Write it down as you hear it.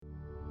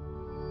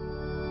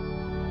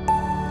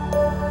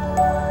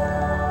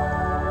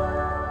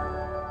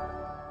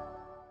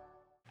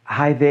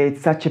Hi there,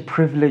 it's such a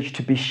privilege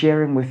to be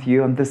sharing with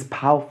you on this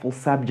powerful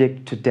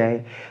subject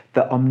today,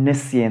 the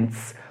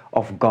omniscience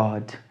of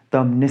God. The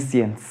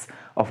omniscience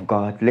of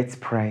God. Let's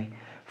pray.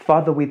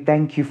 Father, we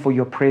thank you for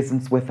your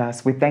presence with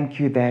us. We thank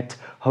you that,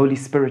 Holy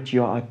Spirit,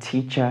 you are our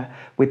teacher.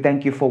 We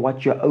thank you for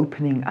what you're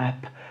opening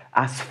up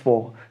us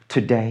for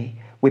today.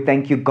 We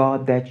thank you,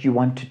 God, that you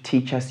want to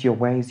teach us your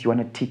ways. You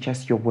want to teach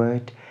us your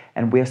word.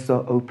 And we're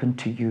so open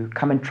to you.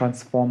 Come and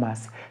transform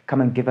us.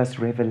 Come and give us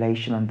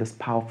revelation on this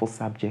powerful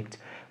subject.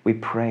 We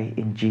pray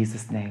in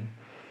Jesus' name.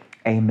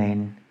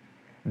 Amen.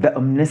 The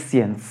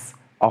omniscience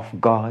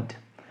of God.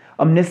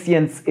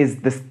 Omniscience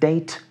is the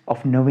state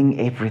of knowing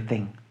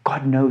everything.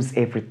 God knows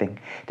everything.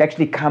 It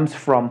actually comes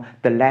from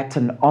the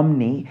Latin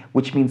omni,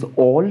 which means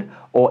all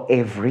or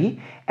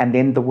every, and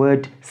then the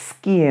word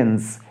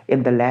sciens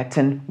in the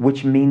Latin,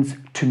 which means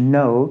to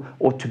know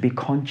or to be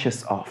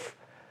conscious of.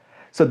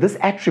 So this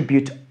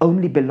attribute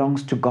only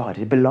belongs to God.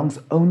 It belongs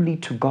only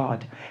to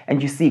God.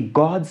 And you see,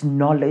 God's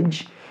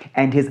knowledge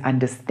and his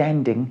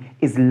understanding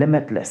is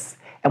limitless.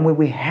 And when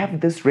we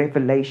have this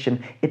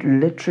revelation, it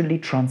literally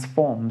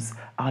transforms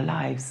our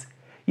lives.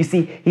 You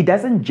see, he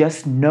doesn't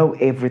just know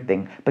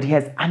everything, but he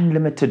has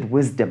unlimited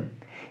wisdom.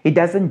 He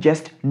doesn't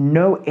just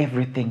know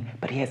everything,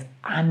 but he has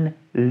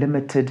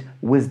unlimited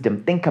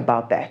wisdom. Think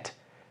about that.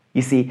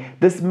 You see,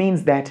 this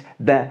means that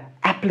the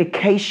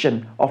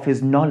application of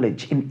his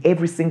knowledge in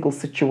every single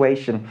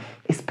situation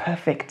is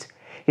perfect.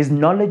 His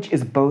knowledge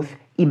is both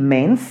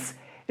immense,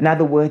 in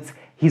other words,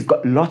 he's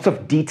got lots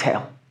of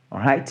detail, all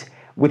right,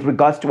 with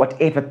regards to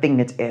whatever thing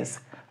it is,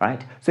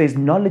 right? So his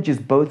knowledge is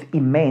both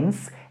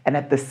immense and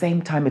at the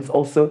same time it's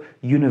also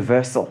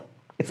universal.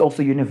 It's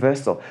also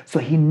universal. So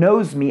he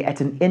knows me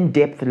at an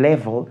in-depth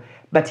level,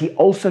 but he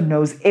also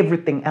knows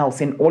everything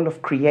else in all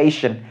of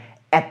creation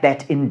at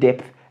that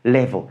in-depth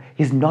level.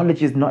 His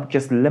knowledge is not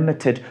just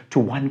limited to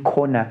one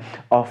corner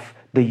of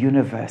the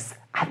universe.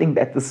 I think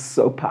that is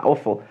so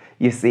powerful.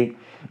 You see,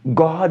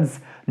 God's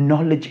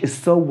knowledge is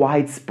so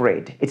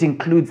widespread. It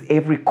includes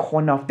every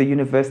corner of the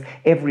universe,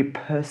 every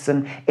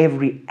person,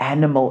 every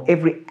animal,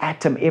 every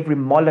atom, every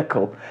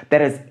molecule that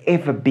has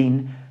ever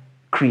been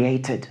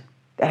created,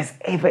 that has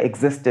ever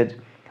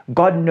existed.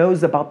 God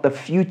knows about the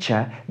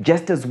future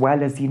just as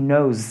well as he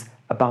knows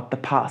about the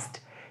past.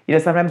 You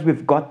know, sometimes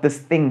we've got this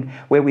thing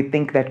where we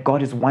think that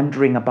God is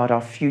wondering about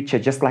our future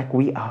just like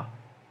we are.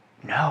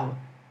 No.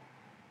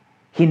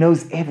 He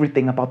knows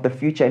everything about the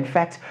future. In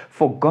fact,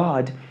 for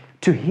God,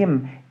 to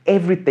him,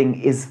 everything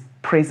is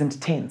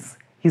present tense.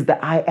 He's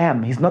the I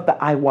am. He's not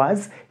the I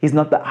was. He's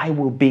not the I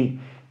will be.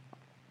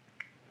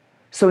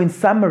 So in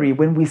summary,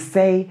 when we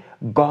say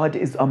God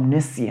is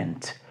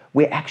omniscient,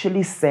 we're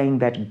actually saying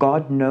that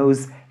God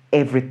knows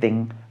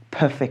everything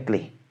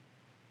perfectly,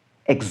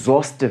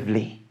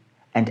 exhaustively,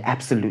 and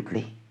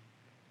absolutely.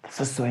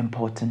 This is so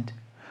important.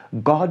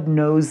 God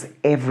knows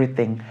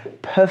everything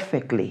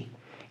perfectly,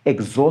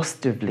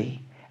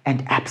 exhaustively,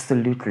 and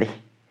absolutely.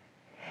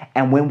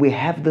 And when we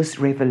have this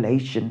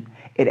revelation,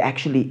 it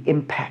actually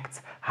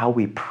impacts how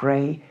we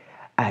pray.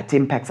 It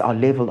impacts our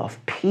level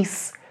of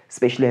peace,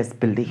 especially as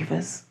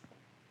believers.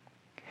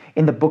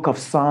 In the book of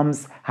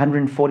Psalms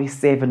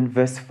 147,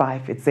 verse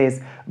 5, it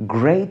says,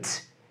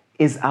 "Great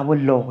is our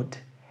Lord,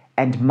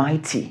 and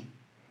mighty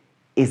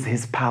is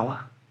his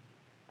power."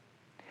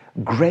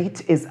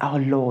 Great is our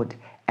Lord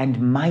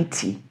and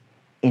mighty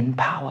in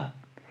power.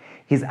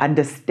 His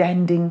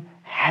understanding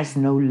has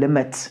no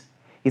limit.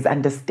 His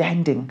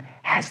understanding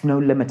has no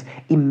limit.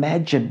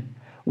 Imagine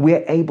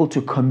we're able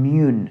to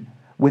commune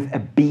with a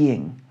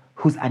being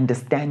whose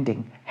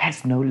understanding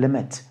has no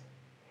limit.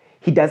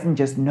 He doesn't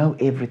just know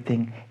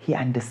everything, he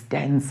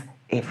understands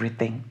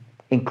everything,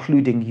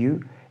 including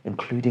you,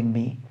 including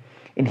me.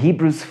 In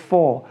Hebrews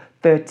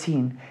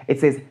 4:13, it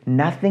says,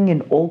 "Nothing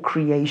in all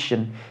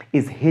creation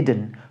is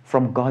hidden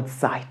from God's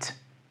sight.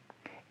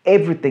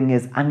 Everything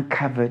is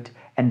uncovered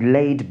and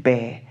laid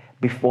bare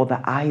before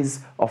the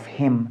eyes of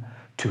him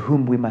to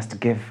whom we must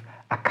give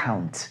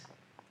account."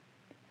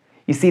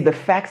 You see, the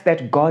fact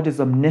that God is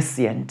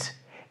omniscient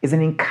is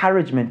an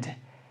encouragement,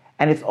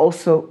 and it's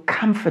also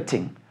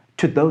comforting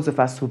to those of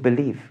us who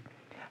believe.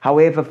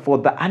 However, for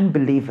the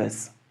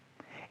unbelievers,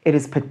 it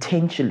is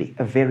potentially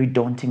a very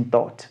daunting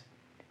thought.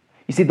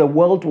 You see, the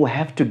world will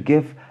have to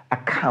give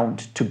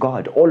account to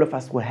God. All of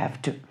us will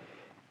have to.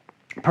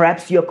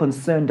 Perhaps you're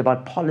concerned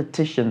about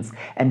politicians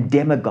and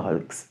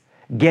demagogues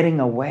getting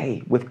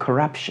away with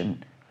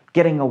corruption,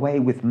 getting away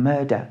with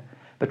murder.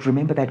 But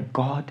remember that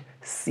God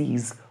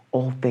sees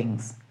all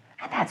things.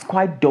 And that's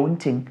quite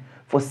daunting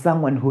for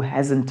someone who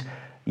hasn't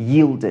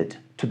yielded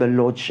to the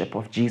lordship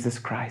of Jesus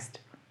Christ.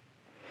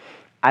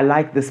 I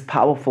like this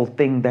powerful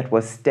thing that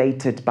was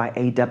stated by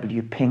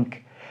A.W.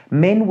 Pink.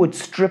 Men would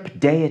strip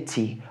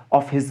deity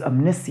of his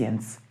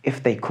omniscience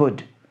if they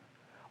could.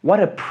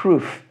 What a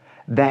proof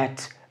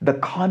that the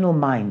carnal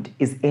mind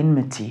is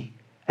enmity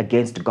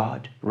against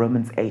God.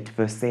 Romans 8,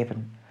 verse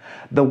 7.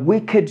 The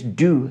wicked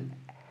do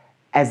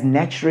as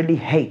naturally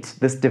hate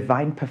this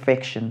divine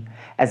perfection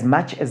as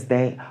much as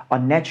they are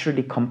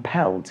naturally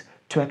compelled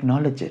to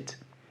acknowledge it.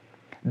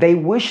 They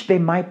wish there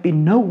might be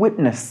no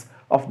witness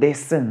of their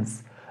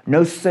sins,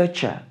 no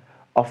searcher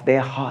of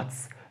their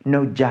hearts,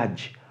 no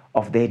judge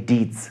of their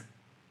deeds.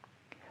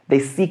 They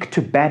seek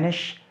to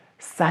banish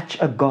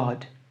such a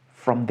God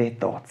from their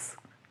thoughts.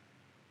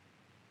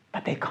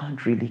 But they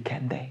can't really,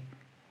 can they?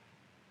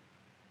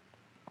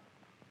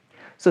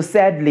 So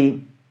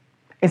sadly,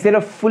 instead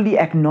of fully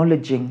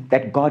acknowledging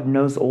that God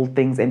knows all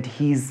things and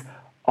He's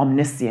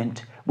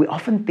omniscient, we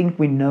often think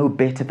we know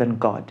better than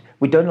God.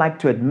 We don't like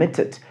to admit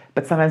it,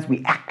 but sometimes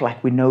we act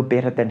like we know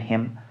better than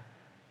Him.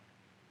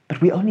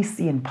 But we only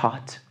see in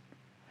part.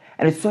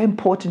 And it's so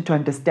important to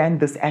understand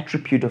this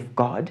attribute of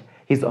God,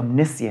 His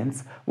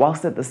omniscience,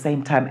 whilst at the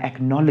same time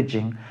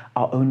acknowledging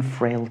our own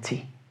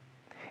frailty.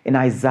 In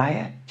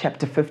Isaiah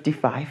chapter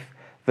 55,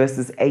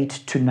 verses 8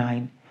 to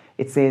 9,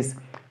 it says,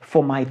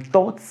 "For my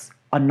thoughts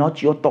are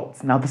not your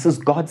thoughts." Now, this is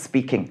God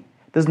speaking.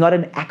 This is not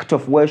an act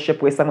of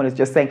worship where someone is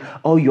just saying,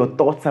 "Oh, your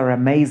thoughts are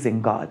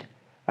amazing, God."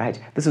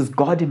 Right? This is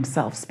God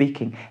Himself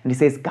speaking. And He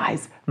says,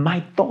 guys,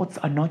 my thoughts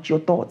are not your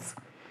thoughts.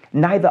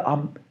 Neither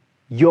are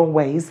your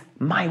ways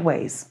my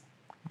ways,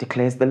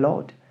 declares the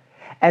Lord.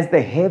 As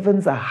the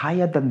heavens are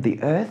higher than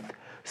the earth,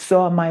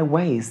 so are my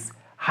ways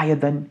higher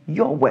than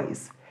your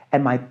ways,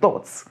 and my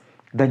thoughts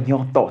than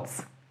your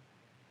thoughts.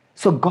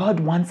 So God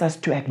wants us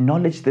to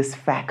acknowledge this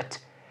fact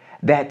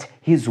that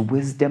His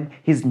wisdom,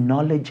 His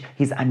knowledge,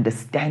 His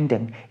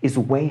understanding is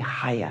way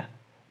higher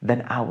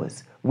than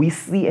ours. We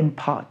see in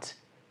part,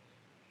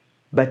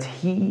 but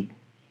He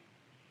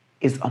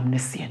is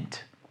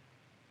omniscient.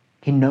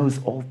 He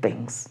knows all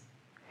things.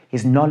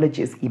 His knowledge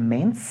is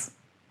immense,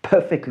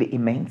 perfectly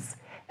immense,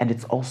 and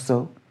it's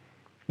also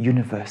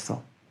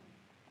universal.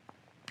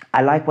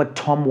 I like what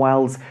Tom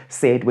Wells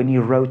said when he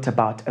wrote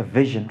about a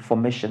vision for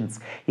missions.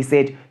 He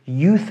said,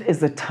 "Youth is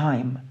the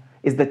time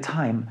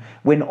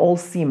when all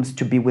seems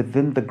to be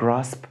within the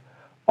grasp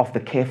of the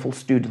careful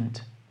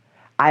student.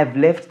 I have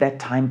left that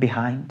time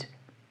behind.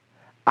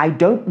 I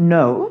don't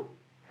know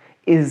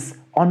is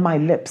on my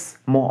lips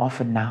more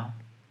often now,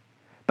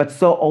 but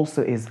so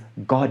also is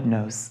God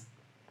knows.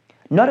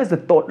 Not as a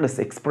thoughtless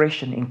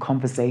expression in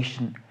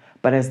conversation,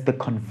 but as the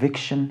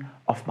conviction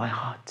of my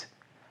heart.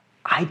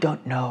 I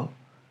don't know,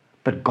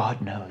 but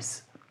God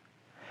knows."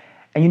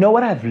 And you know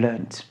what I've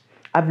learned?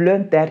 I've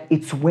learned that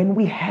it's when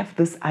we have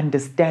this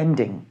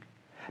understanding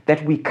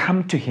that we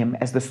come to Him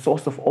as the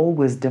source of all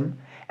wisdom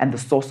and the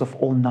source of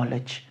all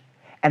knowledge.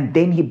 And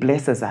then He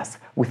blesses us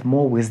with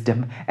more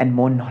wisdom and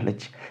more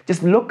knowledge.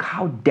 Just look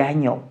how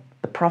Daniel,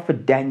 the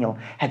prophet Daniel,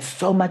 had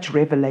so much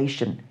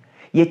revelation,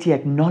 yet he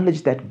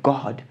acknowledged that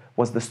God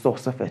was the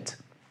source of it.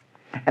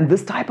 And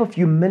this type of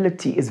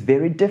humility is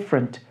very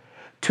different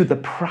to the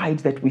pride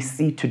that we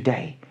see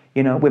today.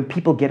 You know, when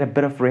people get a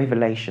bit of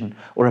revelation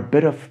or a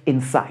bit of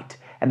insight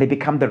and they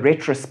become the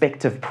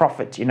retrospective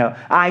prophet, you know,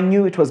 I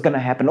knew it was going to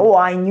happen. Oh,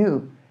 I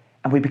knew.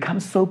 And we become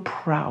so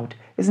proud.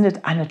 Isn't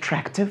it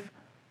unattractive?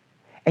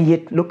 And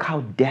yet look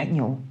how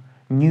Daniel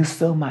knew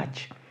so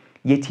much,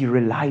 yet he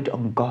relied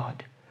on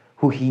God,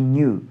 who he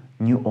knew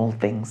all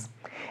things.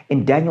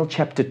 In Daniel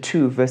chapter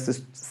 2,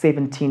 verses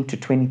 17 to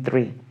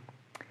 23,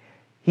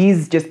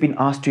 he's just been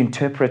asked to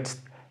interpret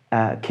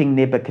King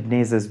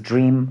Nebuchadnezzar's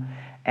dream,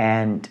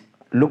 and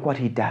look what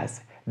he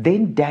does.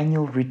 Then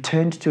Daniel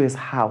returned to his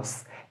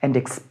house and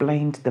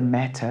explained the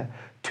matter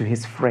to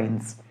his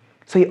friends.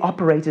 So he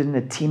operated in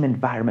a team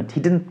environment.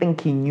 He didn't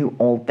think he knew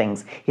all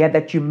things. He had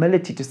that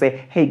humility to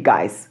say, hey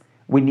guys,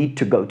 we need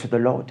to go to the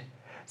Lord.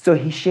 So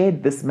he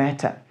shared this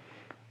matter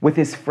with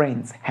his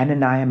friends,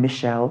 Hananiah,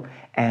 Mishael,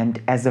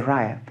 and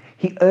Azariah.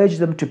 He urged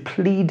them to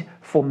plead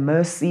for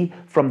mercy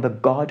from the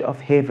God of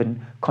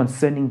heaven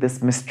concerning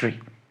this mystery.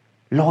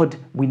 Lord,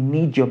 we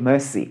need your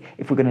mercy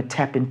if we're going to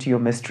tap into your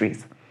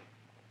mysteries,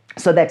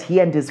 so that he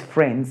and his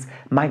friends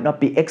might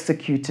not be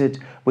executed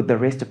with the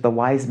rest of the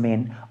wise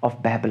men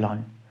of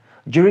Babylon.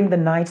 During the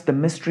night, the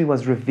mystery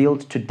was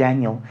revealed to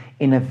Daniel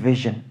in a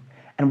vision.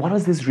 And what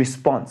was his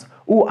response?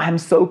 Oh, I'm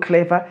so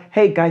clever.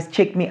 Hey guys,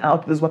 check me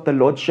out. This is what the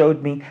Lord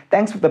showed me.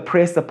 Thanks for the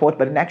prayer support,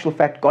 but in actual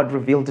fact, God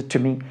revealed it to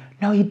me.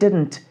 No, he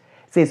didn't.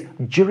 It says,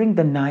 during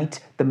the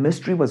night, the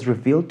mystery was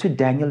revealed to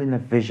Daniel in a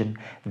vision.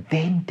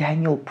 Then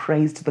Daniel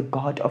praised the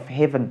God of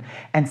heaven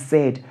and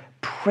said,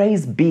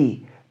 praise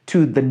be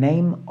to the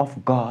name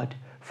of God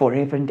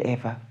forever and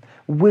ever.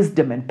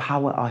 Wisdom and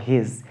power are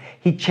his.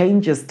 He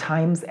changes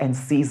times and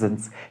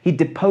seasons. He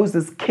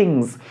deposes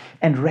kings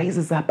and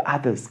raises up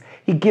others.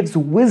 He gives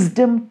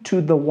wisdom to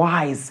the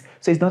wise.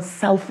 So he's not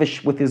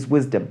selfish with his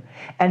wisdom.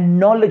 And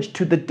knowledge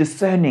to the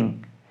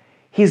discerning.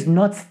 He's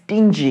not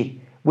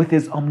stingy with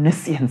his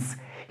omniscience.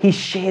 He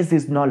shares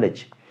his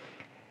knowledge.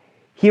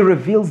 He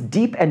reveals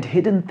deep and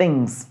hidden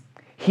things.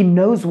 He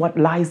knows what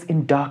lies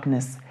in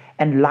darkness,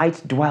 and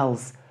light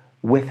dwells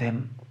with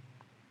him.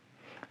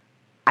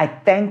 I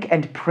thank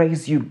and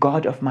praise you,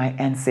 God of my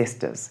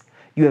ancestors.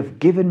 You have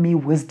given me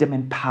wisdom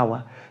and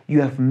power.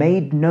 You have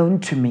made known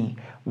to me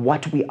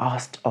what we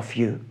asked of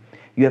you.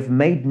 You have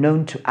made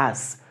known to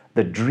us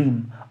the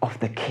dream of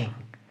the king.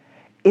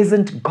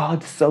 Isn't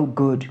God so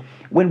good?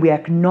 When we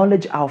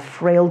acknowledge our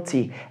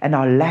frailty and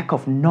our lack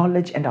of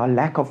knowledge and our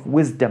lack of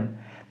wisdom,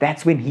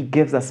 that's when he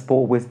gives us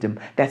more wisdom.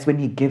 That's when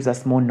he gives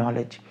us more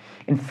knowledge.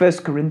 In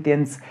 1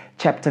 Corinthians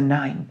chapter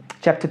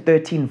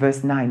 13,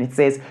 verse 9, it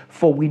says,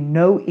 "For we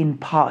know in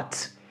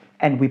part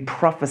and we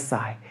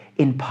prophesy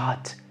in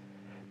part."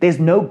 There's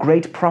no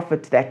great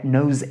prophet that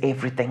knows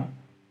everything.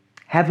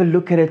 Have a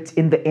look at it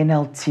in the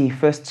NLT,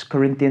 1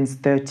 Corinthians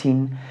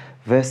 13,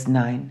 verse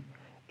 9.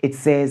 It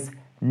says,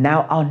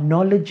 "Now our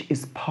knowledge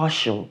is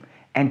partial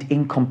and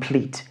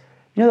incomplete."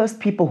 You know those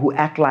people who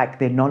act like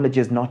their knowledge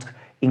is not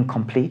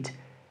incomplete?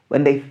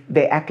 When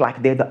they act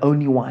like they're the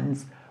only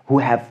ones who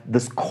have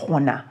this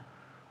corner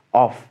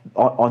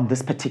on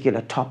this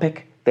particular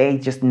topic. They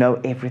just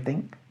know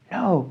everything.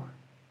 No.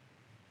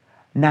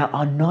 Now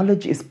our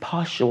knowledge is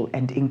partial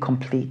and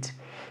incomplete,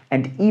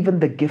 and even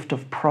the gift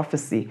of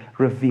prophecy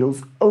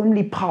reveals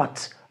only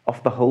part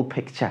of the whole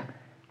picture.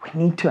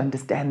 We need to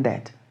understand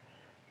that.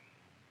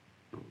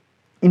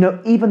 You know,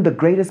 even the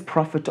greatest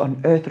prophet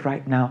on earth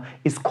right now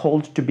is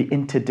called to be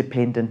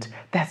interdependent.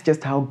 That's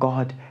just how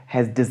God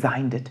has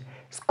designed it.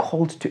 It's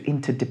called to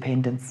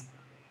interdependence.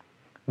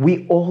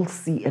 We all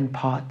see in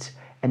part,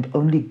 and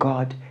only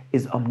God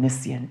is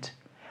omniscient.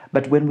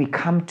 But when we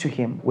come to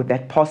him with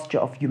that posture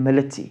of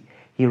humility,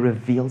 he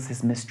reveals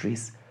his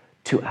mysteries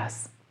to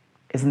us.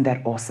 Isn't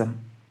that awesome?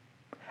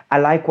 I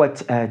like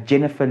what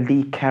Jennifer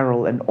Lee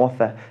Carroll, an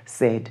author,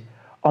 said.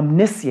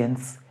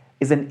 Omniscience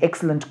is an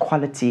excellent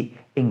quality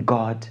in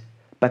God,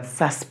 but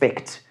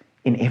suspect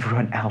in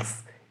everyone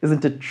else.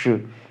 Isn't it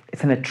true?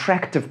 It's an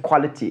attractive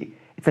quality.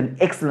 It's an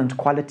excellent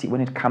quality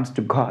when it comes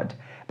to God.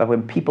 But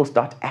when people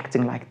start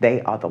acting like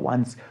they are the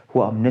ones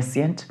who are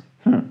omniscient,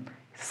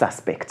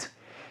 suspect.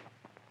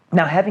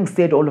 Now, having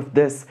said all of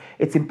this,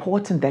 it's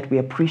important that we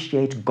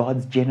appreciate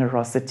God's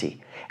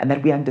generosity and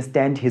that we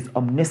understand his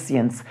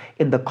omniscience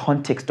in the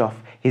context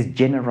of his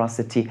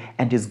generosity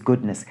and his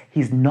goodness.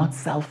 He's not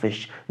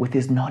selfish with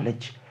his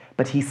knowledge,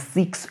 but he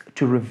seeks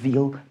to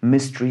reveal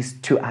mysteries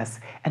to us.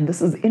 And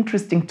this is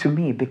interesting to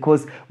me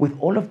because with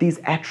all of these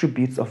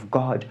attributes of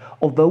God,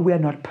 although we are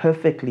not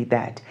perfectly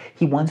that,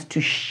 he wants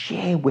to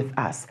share with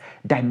us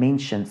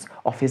dimensions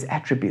of his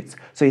attributes.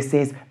 So he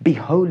says, "Be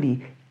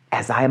holy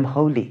as I am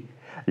holy.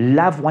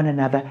 Love one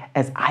another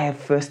as I have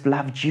first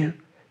loved you."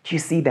 Do you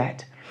see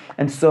that?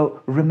 And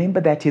so remember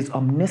that his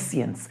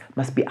omniscience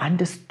must be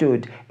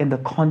understood in the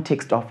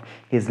context of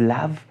his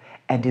love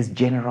and his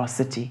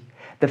generosity.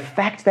 The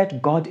fact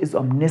that God is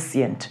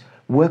omniscient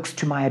works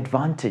to my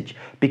advantage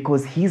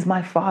because he's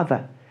my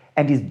Father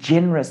and he's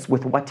generous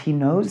with what he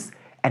knows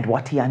and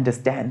what he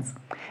understands.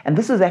 And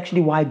this is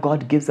actually why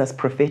God gives us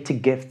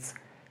prophetic gifts,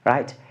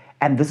 right?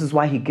 And this is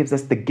why he gives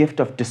us the gift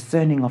of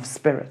discerning of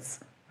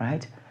spirits,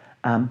 right?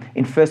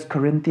 In 1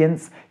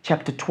 Corinthians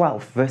chapter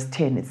 12, verse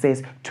 10, it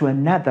says, "To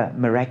another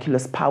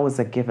miraculous powers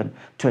are given,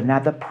 to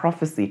another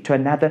prophecy, to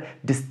another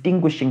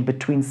distinguishing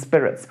between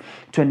spirits,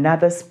 to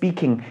another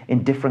speaking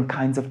in different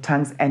kinds of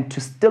tongues, and to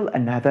still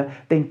another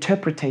the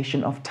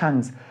interpretation of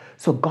tongues."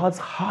 So God's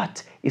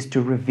heart is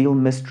to reveal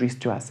mysteries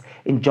to us.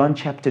 In John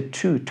chapter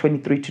 2,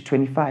 23 to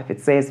 25,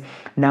 it says,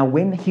 "Now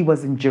when he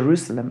was in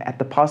Jerusalem at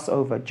the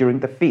Passover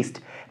during the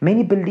feast,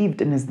 many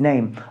believed in his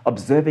name,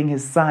 observing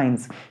his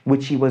signs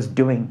which he was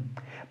doing.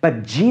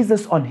 But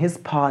Jesus on his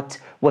part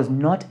was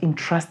not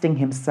entrusting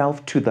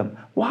himself to them."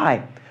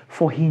 Why?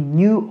 "For he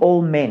knew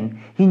all men."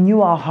 He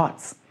knew our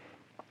hearts.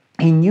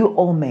 He knew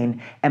all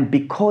men, and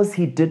because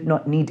he did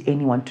not need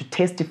anyone to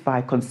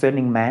testify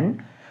concerning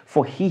man,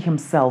 for he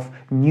himself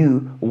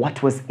knew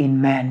what was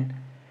in man.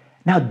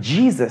 Now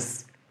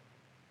Jesus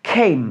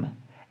came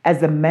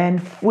as a man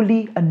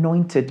fully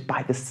anointed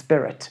by the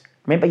Spirit.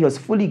 Remember, he was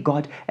fully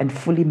God and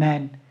fully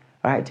man,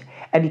 right?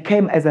 And he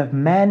came as a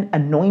man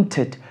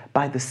anointed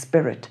by the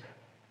Spirit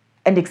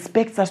and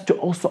expects us to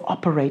also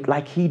operate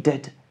like he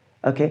did.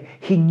 Okay,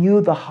 he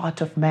knew the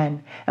heart of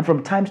man, and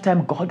from time to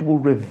time God will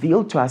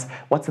reveal to us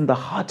what's in the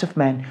heart of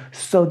man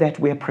so that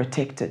we're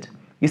protected.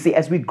 You see,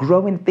 as we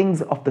grow in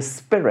things of the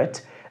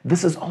Spirit,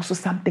 this is also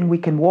something we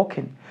can walk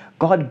in.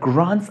 God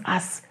grants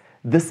us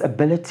this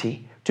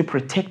ability to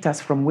protect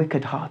us from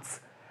wicked hearts.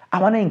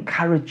 I want to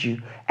encourage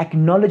you,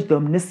 acknowledge the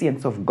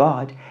omniscience of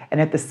God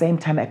and at the same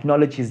time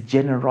acknowledge his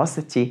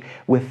generosity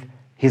with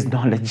his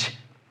knowledge.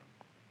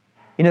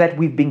 You know that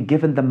we've been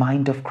given the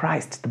mind of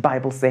Christ, the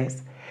Bible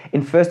says.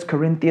 In 1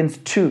 Corinthians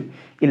 2,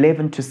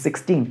 11 to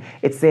 16,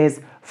 it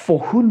says, "For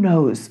who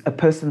knows a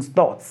person's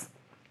thoughts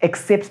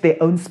except their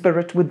own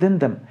spirit within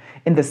them?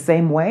 In the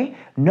same way,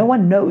 no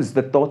one knows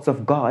the thoughts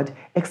of God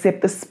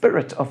except the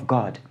Spirit of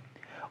God.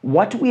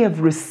 What we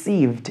have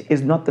received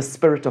is not the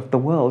spirit of the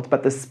world,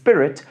 but the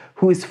Spirit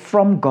who is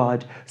from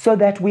God, so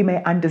that we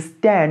may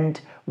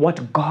understand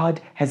what God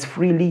has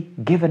freely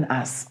given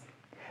us."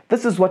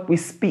 This is what we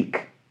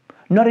speak,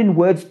 not in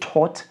words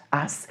taught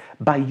us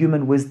by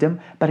human wisdom,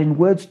 but in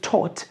words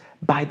taught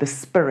by the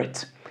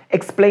Spirit,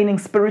 explaining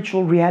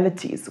spiritual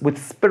realities with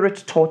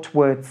Spirit-taught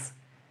words.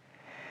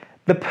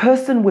 The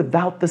person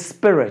without the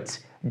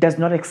Spirit does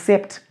not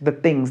accept the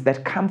things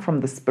that come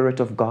from the Spirit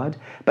of God,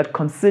 but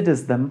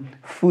considers them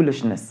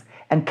foolishness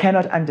and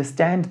cannot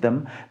understand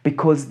them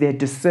because they're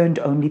discerned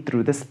only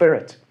through the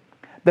Spirit.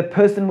 The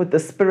person with the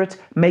Spirit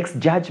makes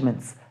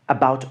judgments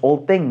about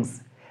all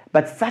things,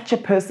 but such a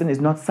person is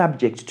not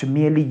subject to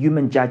merely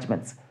human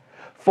judgments.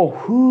 For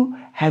who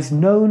has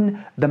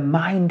known the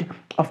mind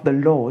of the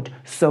Lord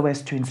so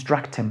as to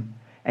instruct him?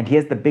 And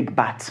here's the big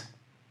but.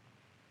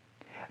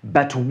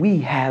 But we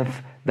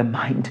have the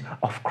mind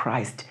of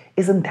Christ.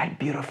 Isn't that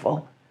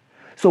beautiful?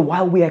 So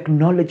while we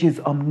acknowledge his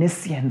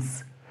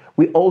omniscience,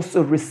 we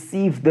also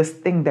receive this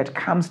thing that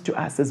comes to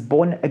us as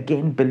born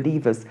again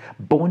believers,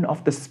 born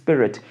of the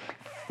Spirit,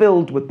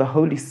 filled with the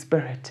Holy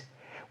Spirit.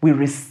 We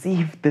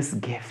receive this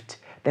gift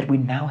that we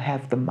now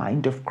have the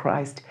mind of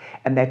Christ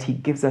and that he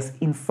gives us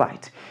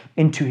insight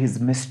into his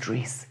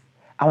mysteries.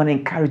 I want to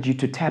encourage you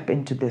to tap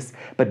into this,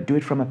 but do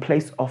it from a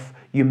place of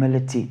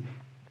humility.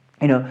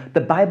 You know,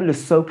 the Bible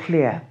is so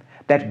clear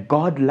that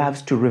God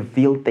loves to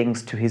reveal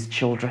things to his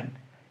children.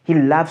 He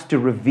loves to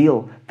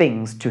reveal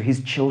things to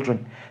his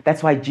children.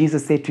 That's why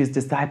Jesus said to his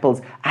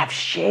disciples, I've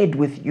shared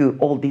with you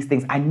all these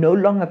things. I no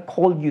longer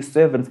call you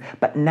servants,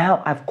 but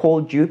now I've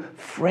called you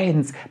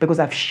friends because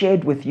I've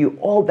shared with you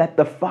all that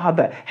the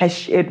Father has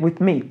shared with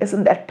me.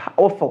 Isn't that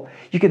powerful?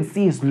 You can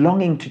see his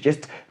longing to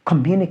just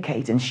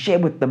communicate and share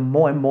with them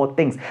more and more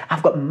things.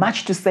 I've got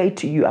much to say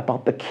to you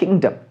about the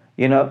kingdom,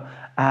 you know.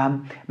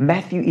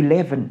 Matthew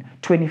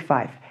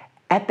 11:25.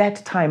 At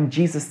that time,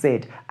 Jesus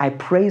said, I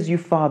praise you,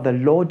 Father,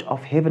 Lord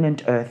of heaven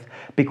and earth,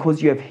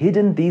 because you have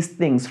hidden these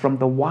things from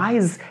the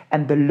wise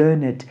and the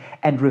learned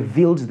and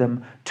revealed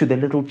them to the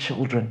little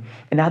children.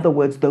 In other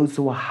words, those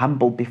who are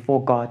humble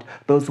before God,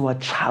 those who are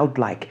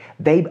childlike,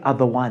 they are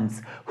the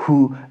ones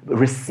who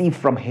receive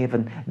from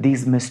heaven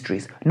these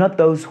mysteries, not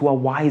those who are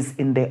wise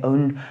in their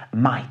own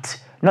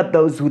might, not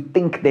those who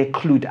think they're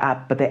clued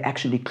up, but they're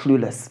actually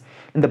clueless.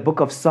 In the book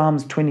of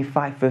Psalms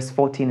 25, verse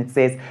 14, it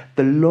says,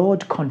 the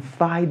Lord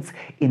confides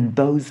in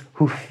those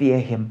who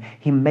fear him.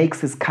 He makes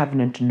his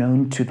covenant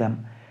known to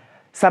them.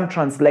 Some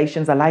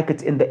translations, I like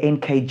it in the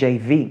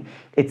NKJV.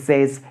 It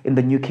says in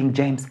the New King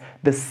James,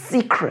 the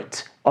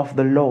secret of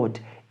the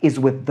Lord is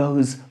with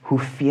those who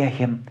fear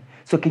him.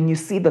 So can you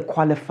see the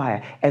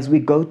qualifier as we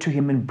go to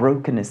him in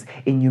brokenness,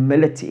 in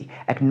humility,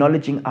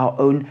 acknowledging our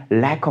own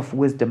lack of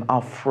wisdom,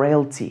 our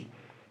frailty,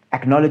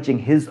 acknowledging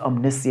his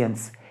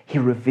omniscience. He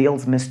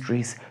reveals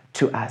mysteries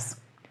to us.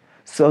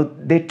 So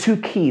there are two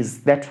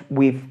keys that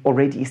we've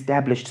already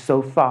established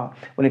so far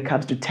when it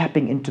comes to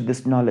tapping into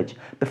this knowledge.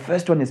 The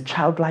first one is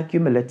childlike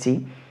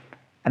humility,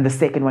 and the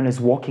second one is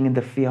walking in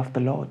the fear of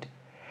the Lord.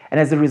 And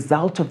as a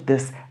result of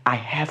this, I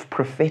have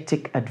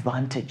prophetic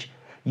advantage.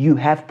 You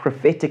have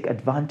prophetic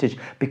advantage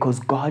because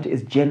God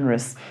is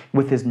generous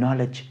with his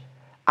knowledge.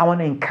 I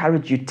want to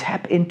encourage you,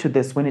 tap into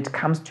this when it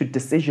comes to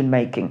decision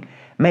making,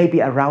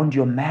 maybe around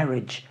your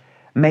marriage,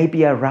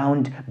 maybe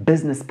around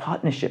business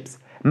partnerships,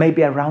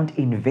 maybe around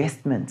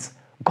investments.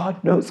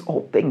 God knows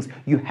all things.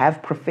 You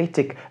have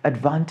prophetic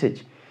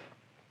advantage.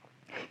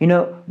 You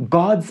know,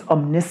 God's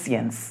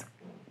omniscience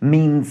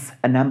means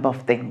a number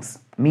of things.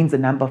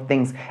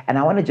 And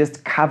I want to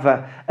just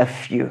cover a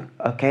few,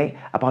 okay?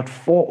 About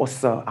 4 or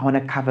so. I want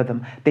to cover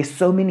them. There's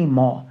so many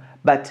more.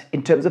 But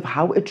in terms of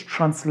how it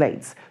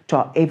translates to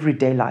our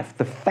everyday life,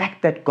 the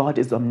fact that God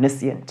is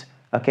omniscient,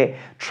 okay,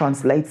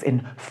 translates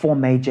in 4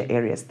 major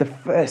areas. The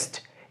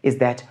first is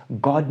that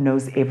God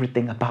knows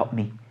everything about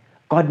me.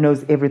 God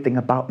knows everything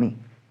about me,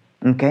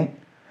 okay?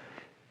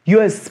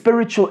 You're as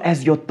spiritual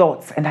as your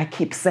thoughts, and I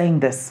keep saying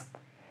this.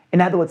 In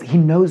other words, he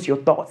knows your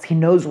thoughts. He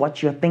knows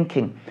what you're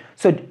thinking.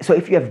 So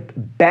if you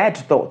have bad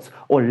thoughts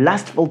or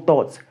lustful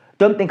thoughts,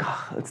 don't think,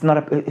 it's not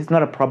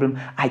a problem.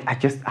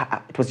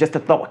 It was just a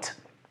thought,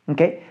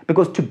 okay?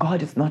 Because to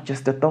God, it's not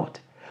just a thought.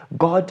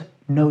 God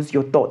knows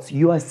your thoughts.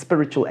 You are as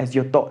spiritual as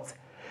your thoughts.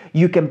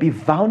 You can be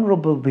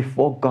vulnerable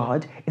before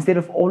God instead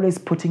of always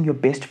putting your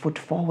best foot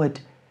forward.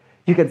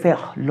 You can say,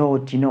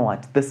 Lord, you know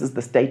what? This is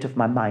the state of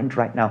my mind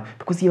right now,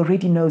 because he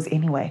already knows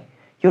anyway.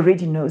 He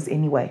already knows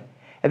anyway.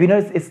 Have you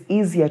noticed it's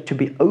easier to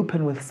be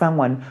open with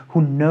someone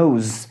who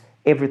knows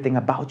everything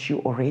about you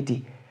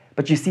already?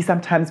 But you see,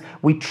 sometimes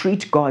we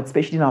treat God,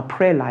 especially in our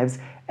prayer lives,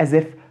 as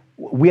if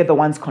we're the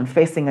ones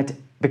confessing it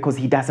because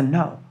he doesn't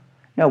know.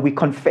 No, we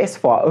confess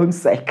for our own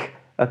sake,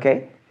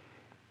 okay?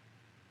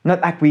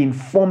 Not like we're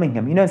informing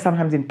him. You know,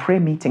 sometimes in prayer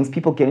meetings,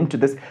 people get into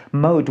this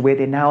mode where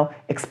they're now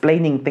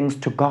explaining things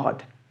to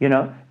God, you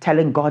know,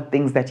 telling God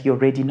things that he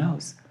already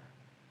knows.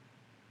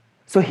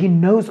 So he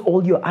knows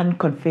all your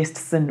unconfessed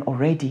sin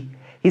already.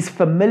 He's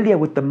familiar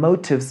with the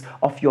motives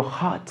of your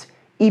heart,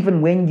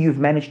 even when you've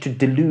managed to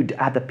delude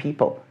other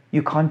people.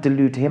 You can't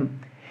delude him.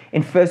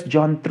 In 1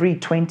 John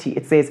 3:20,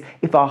 it says,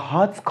 if our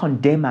hearts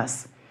condemn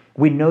us,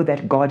 we know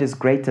that God is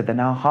greater than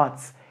our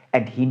hearts,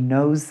 and he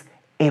knows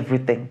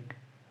everything.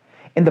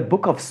 In the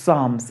book of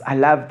Psalms, I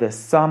love this,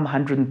 Psalm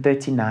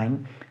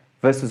 139,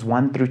 verses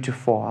 1 through to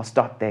 4. I'll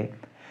start there.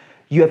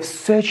 You have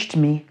searched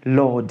me,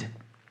 Lord,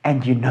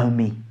 and you know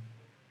me.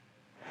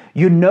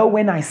 You know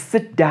when I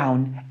sit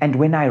down and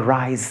when I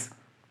rise.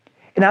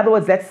 In other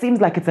words, that seems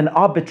like it's an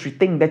arbitrary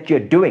thing that you're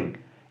doing.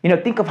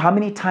 Think of how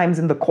many times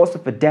in the course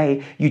of a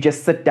day you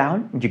just sit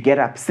down and you get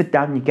up, sit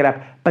down and you get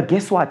up. But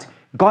guess what?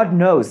 God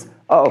knows,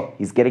 oh,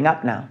 he's getting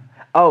up now.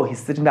 Oh, he's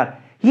sitting down.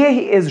 Here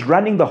he is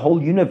running the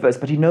whole universe,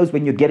 but he knows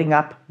when you're getting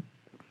up,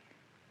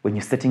 when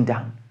you're sitting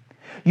down.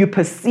 You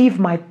perceive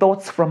my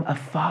thoughts from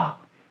afar.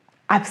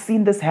 I've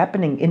seen this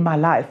happening in my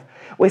life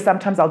where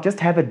sometimes I'll just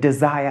have a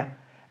desire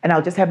and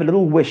I'll just have a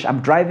little wish.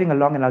 I'm driving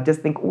along and I'll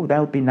just think, oh,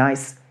 that'll be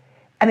nice.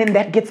 And then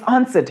that gets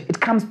answered. It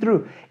comes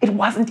through. It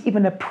wasn't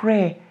even a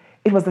prayer.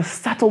 It was a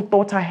subtle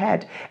thought I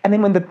had. And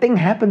then when the thing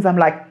happens, I'm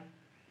like,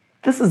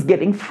 this is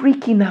getting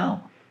freaky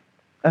now.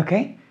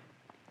 Okay?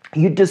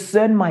 You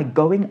discern my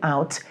going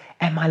out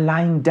and my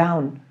lying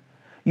down.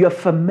 You're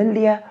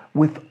familiar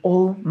with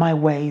all my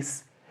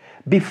ways.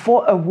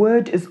 Before a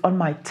word is on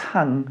my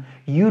tongue,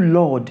 you,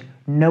 Lord,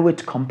 know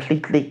it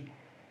completely.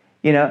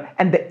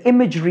 And the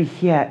imagery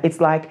here,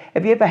 it's like,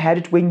 have you ever had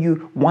it when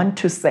you want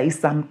to say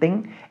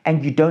something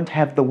and you don't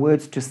have the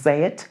words to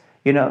say it?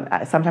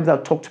 Sometimes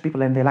I'll talk to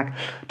people and they're like,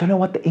 don't know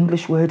what the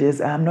English word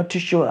is. I'm not too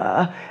sure.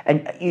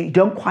 And you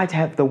don't quite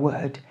have the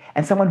word.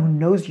 And someone who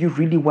knows you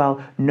really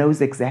well knows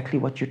exactly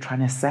what you're trying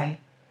to say.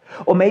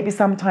 Or maybe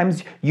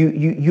sometimes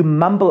you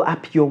mumble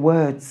up your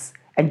words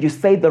and you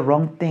say the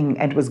wrong thing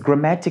and it was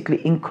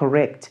grammatically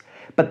incorrect.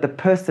 But the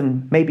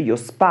person, maybe your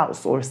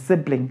spouse or a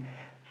sibling,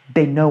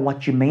 they know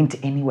what you meant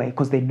anyway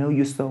because they know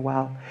you so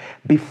well.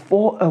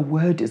 Before a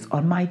word is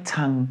on my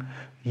tongue,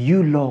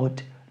 you,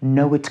 Lord,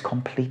 know it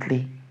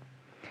completely.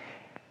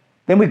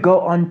 Then we go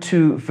on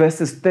to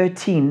verses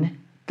 13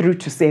 through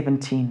to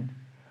 17.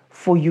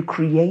 For you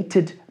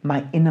created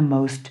my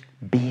innermost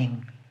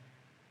being.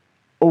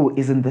 Oh,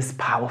 isn't this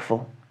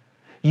powerful?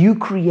 You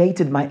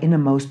created my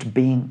innermost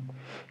being.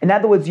 In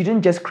other words, you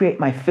didn't just create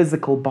my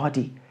physical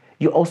body.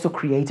 You also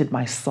created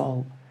my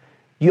soul.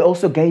 You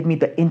also gave me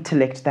the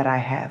intellect that I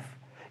have.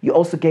 You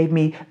also gave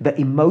me the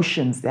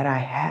emotions that I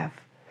have.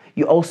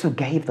 You also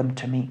gave them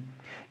to me.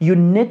 You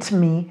knit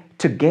me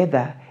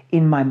together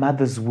in my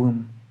mother's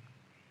womb.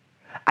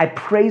 I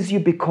praise you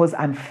because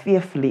I'm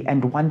fearfully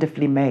and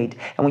wonderfully made.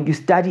 And when you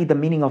study the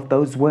meaning of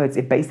those words,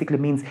 it basically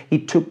means he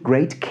took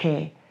great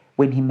care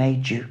when he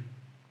made you.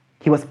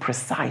 He was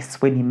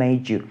precise when he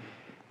made you.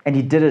 And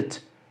he did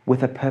it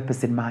with a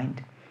purpose in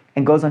mind.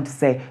 And goes on to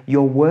say,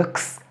 your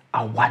works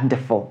are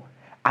wonderful.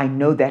 I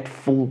know that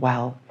full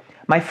well.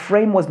 My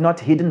frame was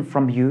not hidden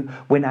from you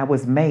when I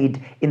was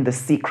made in the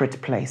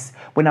secret place,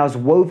 when I was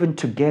woven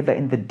together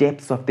in the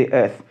depths of the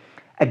earth.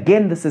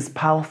 Again, this is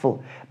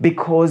powerful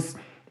because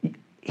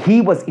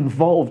he was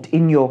involved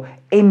in your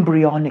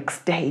embryonic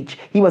stage.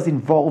 He was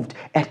involved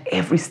at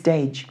every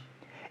stage.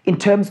 In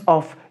terms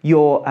of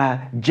your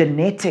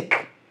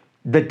genetic,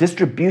 the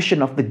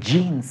distribution of the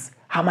genes,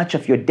 how much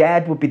of your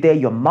dad would be there,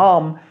 your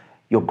mom,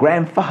 your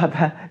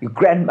grandfather, your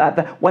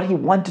grandmother, what he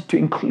wanted to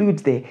include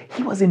there.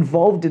 He was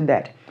involved in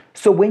that.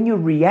 So when you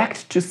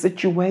react to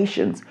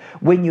situations,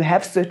 when you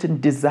have certain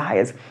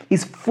desires,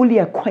 he's fully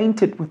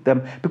acquainted with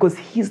them because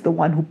he's the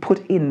one who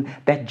put in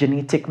that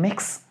genetic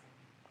mix.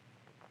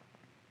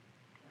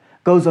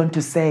 Goes on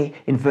to say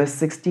in verse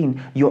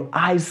 16, your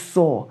eyes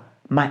saw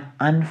my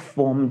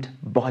unformed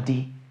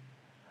body.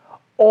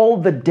 All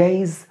the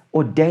days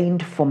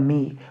ordained for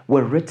me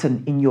were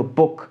written in your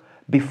book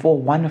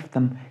before one of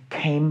them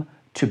came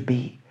to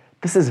be.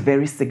 This is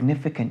very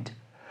significant.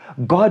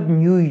 God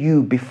knew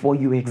you before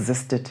you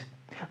existed.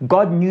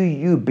 God knew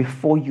you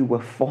before you were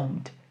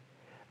formed.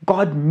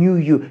 God knew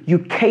you. You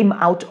came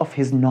out of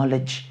his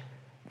knowledge.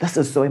 This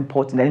is so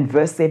important. And in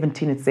verse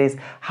 17 it says,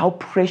 how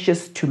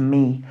precious to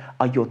me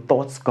are your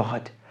thoughts,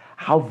 God.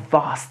 How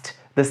vast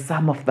the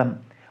sum of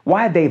them.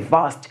 Why are they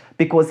vast?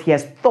 Because he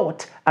has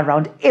thought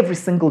around every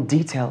single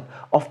detail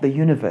of the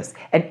universe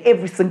and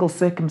every single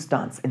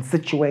circumstance and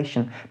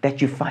situation that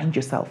you find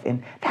yourself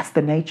in. That's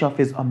the nature of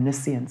his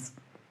omniscience.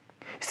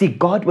 See,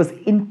 God was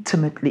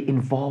intimately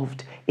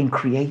involved in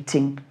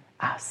creating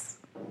us.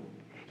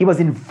 He was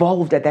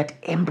involved at that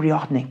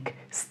embryonic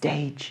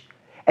stage.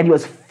 And he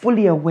was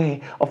fully aware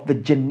of the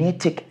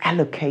genetic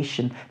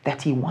allocation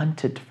that he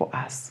wanted for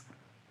us.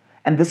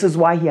 And this is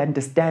why he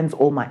understands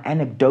all my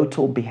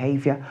anecdotal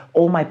behavior,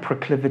 all my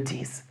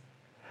proclivities.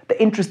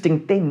 The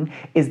interesting thing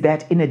is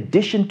that in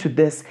addition to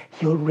this,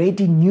 he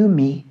already knew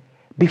me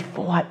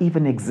before I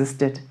even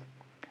existed.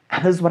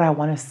 And this is what I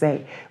want to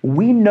say.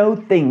 We know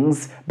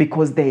things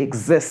because they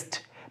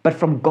exist. But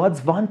from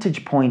God's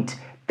vantage point,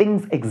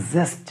 things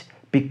exist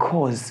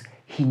because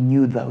he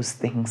knew those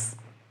things.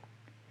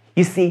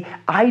 You see,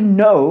 I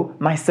know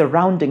my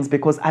surroundings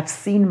because I've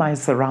seen my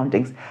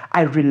surroundings.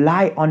 I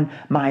rely on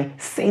my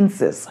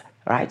senses,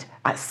 right?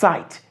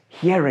 Sight,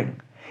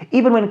 hearing.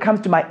 Even when it comes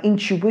to my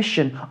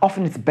intuition,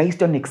 often it's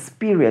based on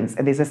experience.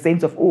 And there's a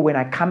sense of, oh, when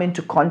I come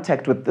into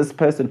contact with this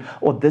person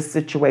or this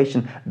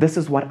situation, this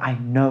is what I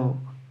know.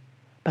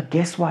 But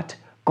guess what?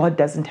 God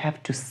doesn't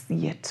have to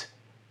see it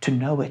to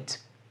know it.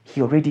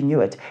 He already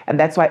knew it. And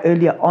that's why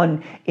earlier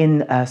on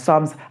in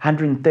Psalms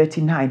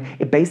 139,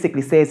 it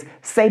basically says,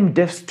 same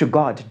diffs to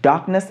God,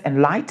 darkness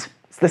and light,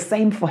 it's the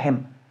same for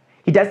him.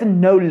 He doesn't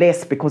know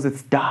less because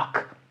it's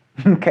dark.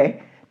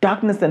 Okay?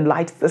 Darkness and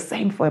light is the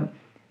same for him.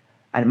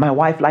 And my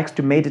wife likes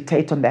to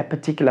meditate on that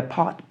particular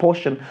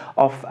portion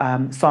of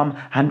Psalm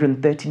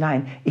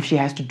 139 if she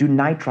has to do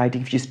night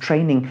riding, if she's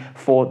training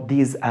for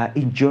these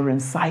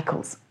endurance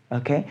cycles.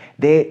 Okay?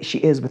 There she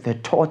is with her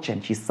torch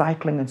and she's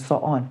cycling and so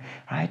on.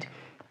 Right?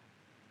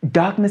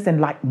 Darkness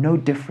and light, no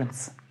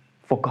difference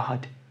for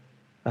God.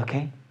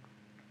 Okay?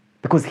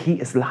 Because He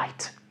is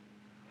light.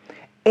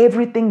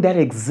 Everything that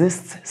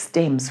exists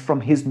stems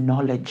from His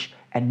knowledge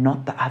and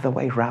not the other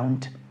way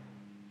around.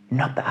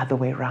 Not the other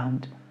way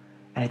around.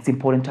 And it's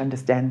important to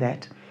understand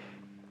that.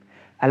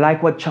 I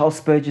like what Charles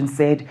Spurgeon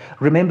said.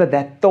 Remember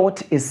that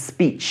thought is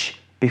speech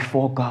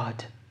before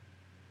God.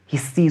 He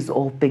sees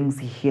all things.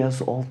 He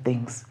hears all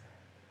things.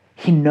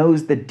 He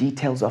knows the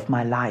details of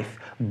my life,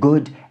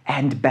 good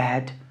and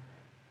bad.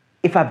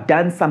 If I've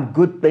done some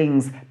good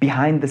things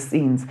behind the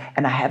scenes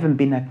and I haven't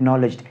been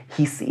acknowledged,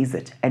 He sees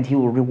it and He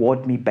will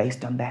reward me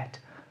based on that.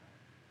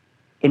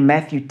 In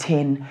Matthew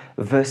 10,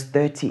 verse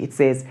 30, it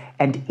says,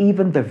 "And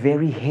even the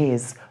very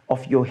hairs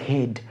of your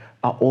head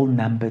are all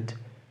numbered."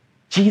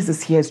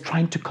 Jesus here is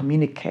trying to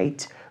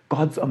communicate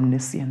God's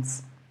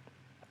omniscience.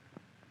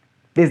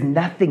 There's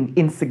nothing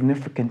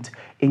insignificant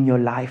in your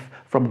life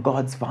from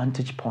God's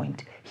vantage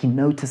point. He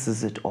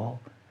notices it all.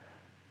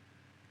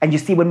 And you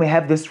see, when we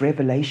have this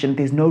revelation,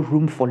 there's no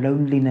room for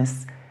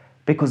loneliness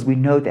because we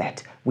know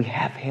that we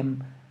have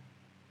Him.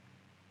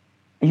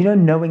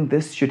 And knowing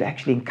this should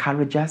actually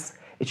encourage us.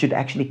 It should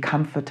actually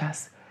comfort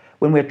us.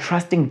 When we're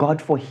trusting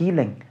God for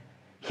healing,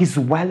 He's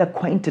well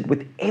acquainted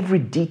with every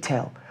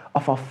detail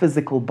of our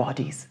physical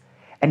bodies.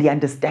 And He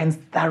understands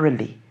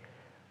thoroughly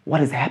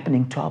what is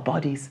happening to our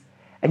bodies.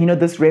 And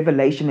this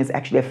revelation has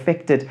actually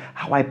affected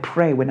how I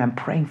pray when I'm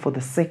praying for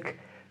the sick.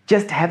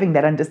 Just having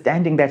that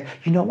understanding that,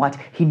 He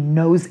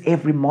knows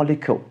every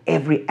molecule,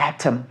 every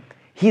atom.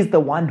 He's the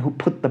one who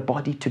put the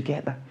body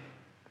together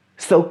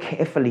so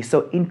carefully,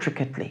 so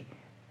intricately.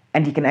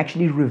 And He can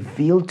actually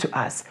reveal to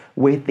us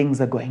where things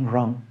are going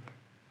wrong.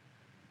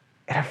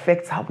 It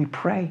affects how we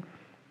pray.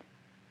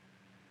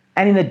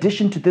 And in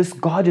addition to this,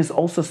 God is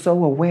also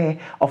so aware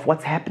of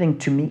what's happening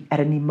to me at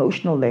an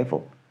emotional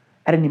level.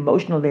 At an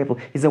emotional level,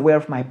 He's aware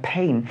of my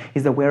pain.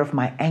 He's aware of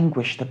my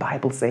anguish, the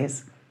Bible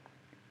says.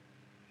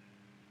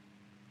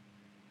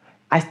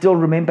 I still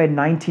remember in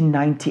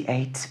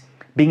 1998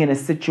 being in a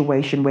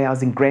situation where I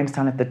was in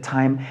Grahamstown at the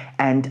time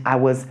and I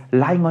was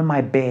lying on my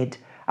bed.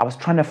 I was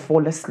trying to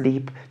fall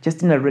asleep,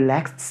 just in a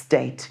relaxed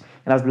state.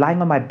 And I was lying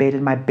on my bed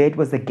and my bed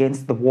was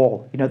against the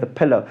wall. The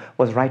pillow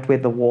was right where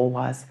the wall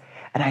was.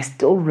 And I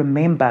still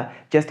remember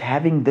just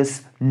having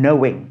this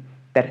knowing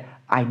that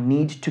I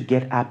need to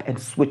get up and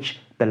switch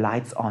the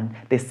lights on.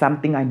 There's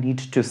something I need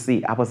to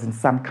see. I was in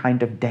some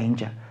kind of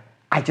danger.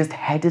 I just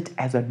had it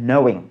as a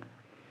knowing.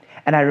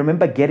 And I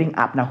remember getting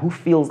up. Now, who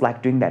feels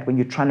like doing that when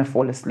you're trying to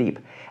fall asleep?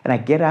 And I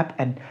get up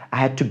and I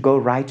had to go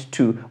right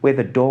to where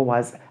the door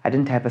was. I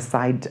didn't have a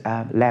side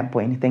lamp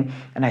or anything.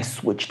 And I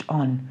switched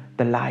on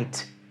the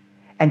light.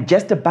 And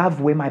just above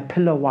where my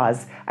pillow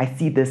was, I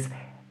see this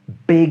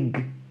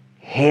big,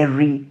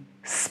 hairy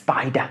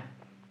spider.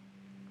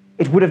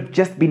 It would have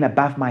just been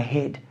above my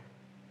head.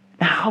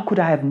 Now, how could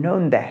I have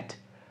known that?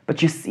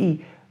 But you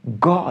see,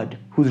 God,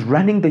 who's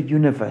running the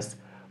universe,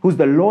 who's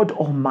the Lord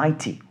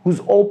Almighty, who's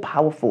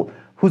all-powerful,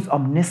 who's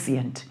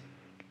omniscient,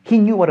 He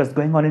knew what was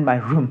going on in my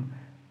room.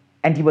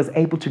 And He was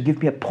able to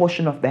give me a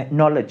portion of that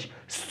knowledge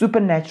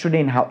supernaturally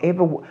in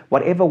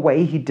whatever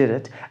way He did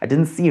it. I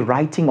didn't see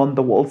writing on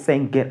the wall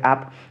saying, get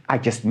up. I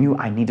just knew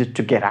I needed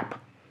to get up.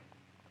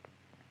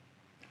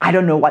 I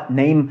don't know what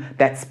name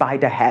that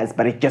spider has,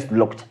 but it just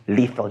looked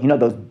lethal.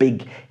 Those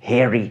big,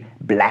 hairy,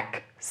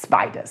 black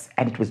spiders.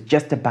 And it was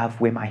just above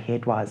where my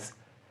head was.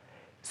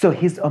 So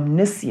His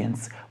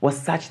omniscience was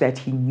such that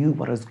He knew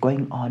what was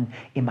going on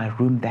in my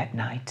room that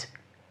night.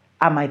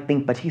 I might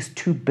think, but He's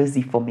too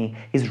busy for me.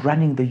 He's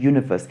running the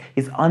universe.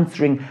 He's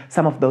answering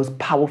some of those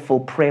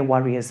powerful prayer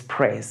warriors'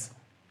 prayers.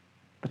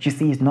 But you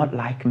see, He's not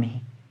like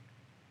me.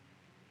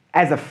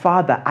 As a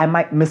father, I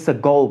might miss a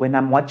goal when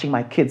I'm watching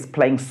my kids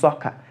playing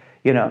soccer.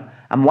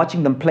 I'm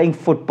watching them playing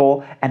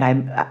football and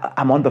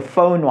I'm on the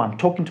phone or I'm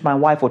talking to my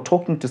wife or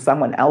talking to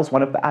someone else,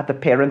 one of the other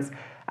parents.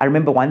 I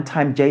remember one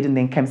time Jaden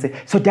then came and said,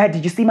 "So Dad,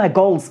 did you see my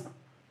goals?"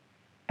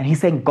 And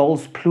he's saying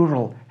goals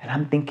plural. And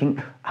I'm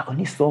thinking, I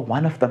only saw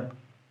one of them.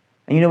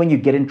 And when you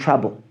get in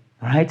trouble,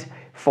 right,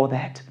 for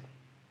that.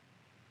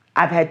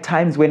 I've had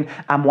times when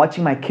I'm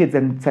watching my kids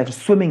and it's a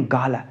swimming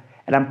gala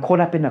and I'm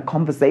caught up in a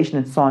conversation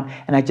and so on.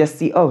 And I just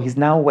see, oh, he's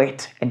now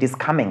wet and he's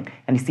coming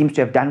and he seems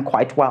to have done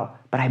quite well.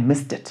 But I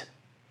missed it.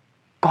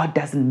 God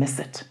doesn't miss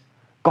it.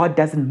 God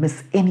doesn't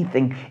miss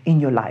anything in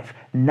your life.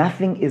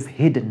 Nothing is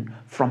hidden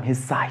from His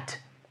sight.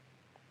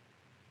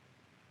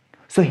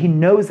 So He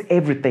knows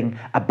everything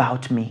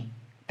about me.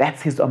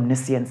 That's His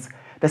omniscience.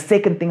 The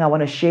second thing I want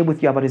to share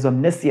with you about His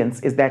omniscience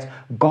is that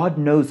God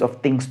knows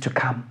of things to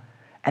come.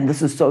 And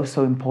this is so,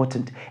 so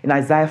important. In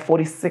Isaiah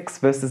 46,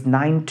 verses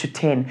 9 to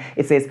 10,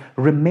 it says,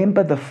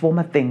 "Remember the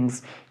former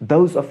things,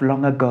 those of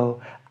long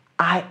ago.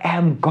 I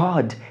am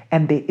God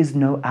and there is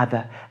no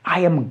other.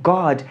 I am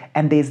God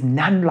and there's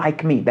none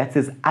like me. That's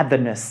his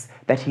otherness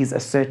that he's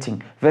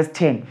asserting. Verse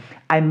 10,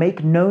 I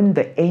make known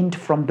the end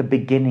from the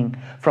beginning,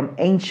 from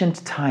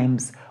ancient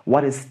times,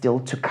 what is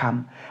still to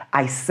come.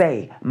 I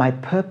say, my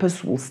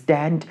purpose will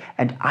stand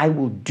and I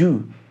will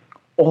do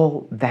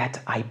all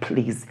that I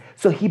please.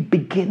 So he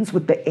begins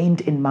with the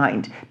end in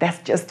mind.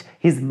 That's just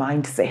his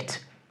mindset,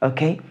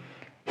 okay?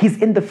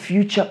 He's in the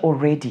future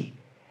already.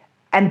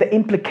 And the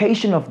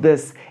implication of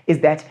this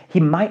is that he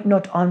might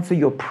not answer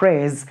your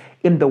prayers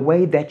in the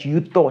way that you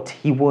thought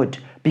he would,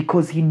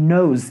 because he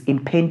knows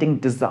impending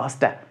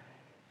disaster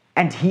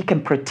and he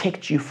can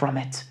protect you from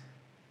it.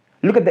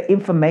 Look at the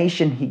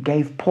information he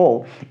gave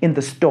Paul in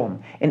the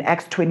storm in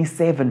Acts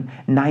 27,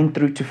 9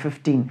 through to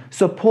 15.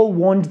 So Paul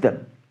warned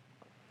them,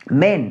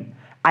 men,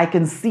 I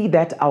can see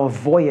that our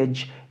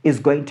voyage is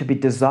going to be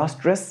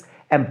disastrous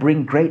and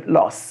bring great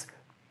loss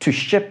to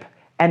ship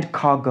and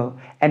cargo,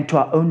 and to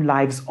our own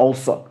lives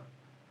also.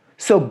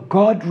 So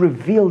God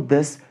revealed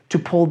this to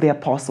Paul the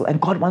apostle,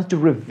 and God wants to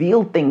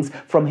reveal things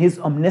from his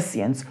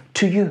omniscience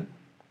to you.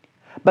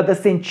 But the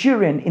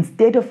centurion,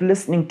 instead of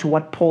listening to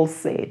what Paul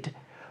said,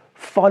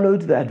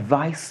 followed the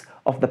advice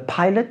of the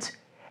pilot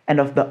and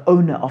of the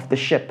owner of the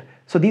ship.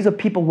 So these are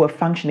people who are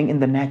functioning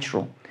in the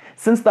natural.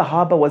 Since the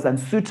harbor was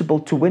unsuitable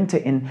to winter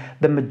in,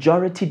 the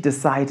majority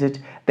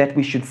decided that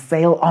we should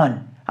sail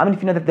on. How many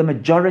of you know that the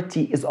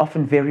majority is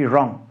often very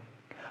wrong?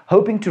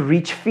 Hoping to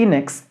reach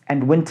Phoenix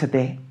and winter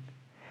there.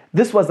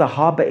 This was a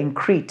harbor in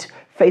Crete,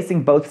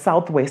 facing both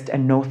southwest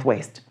and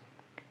northwest.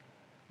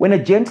 When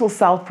a gentle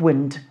south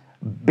wind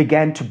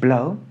began to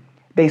blow,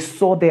 they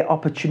saw their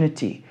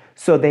opportunity.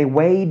 So they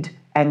weighed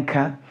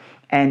anchor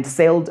and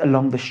sailed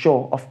along the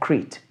shore of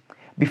Crete.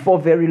 Before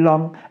very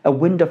long, a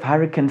wind of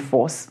hurricane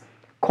force,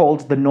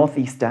 called the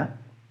northeaster,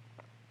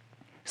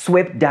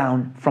 swept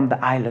down from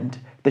the island.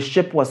 The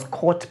ship was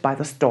caught by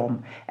the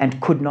storm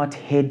and could not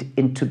head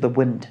into the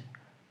wind.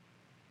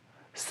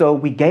 So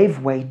we gave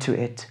way to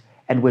it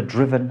and were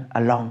driven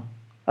along.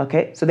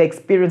 Okay, so they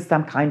experienced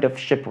some kind of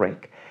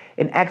shipwreck.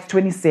 In Acts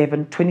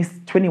 27,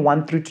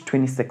 21 through to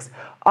 26,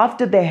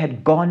 after they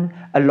had gone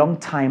a long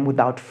time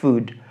without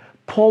food,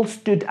 Paul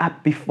stood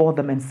up before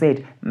them and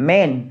said,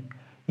 men,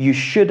 you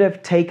should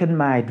have taken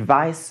my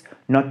advice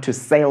not to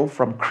sail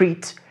from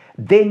Crete.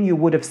 Then you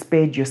would have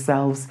spared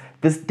yourselves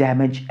this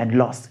damage and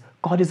loss.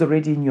 God is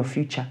already in your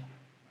future.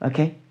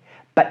 Okay,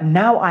 but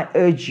now I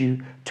urge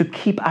you to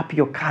keep up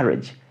your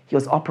courage. He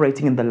was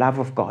operating in the love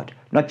of God,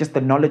 not just the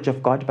knowledge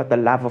of God, but the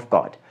love of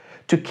God.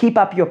 To keep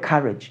up your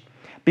courage,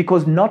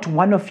 because not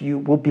one of you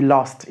will be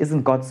lost.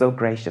 Isn't God so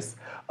gracious?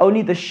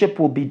 Only the ship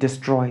will be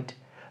destroyed.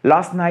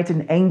 Last night,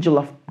 an angel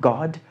of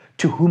God,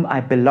 to whom I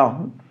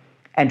belong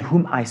and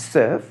whom I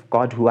serve,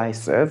 God who I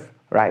serve,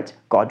 right?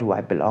 God who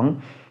I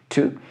belong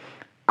to,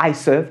 I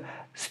serve,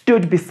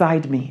 stood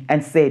beside me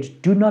and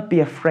said, do not be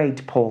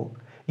afraid, Paul.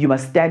 You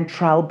must stand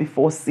trial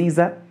before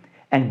Caesar,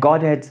 and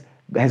God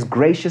has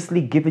graciously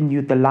given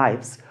you the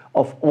lives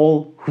of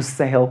all who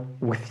sail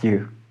with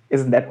you.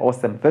 Isn't that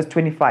awesome? Verse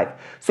 25.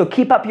 So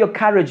keep up your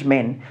courage,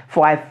 men,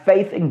 for I have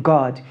faith in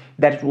God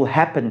that it will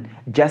happen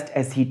just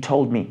as he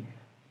told me.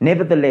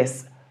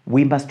 Nevertheless,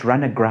 we must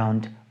run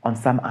aground on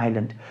some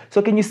island.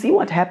 So can you see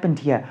what happened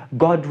here?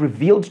 God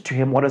revealed to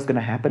him what was going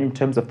to happen in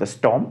terms of the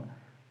storm,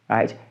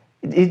 right?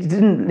 It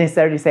didn't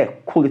necessarily say,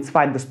 cool, it's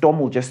fine, the storm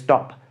will just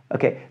stop.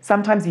 Okay,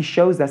 sometimes he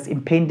shows us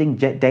impending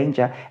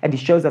danger and he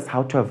shows us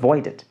how to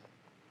avoid it.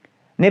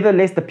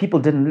 Nevertheless, the people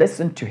didn't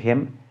listen to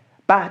him,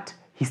 but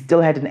he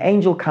still had an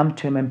angel come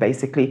to him and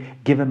basically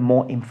give him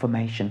more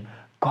information.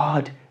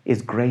 God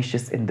is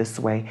gracious in this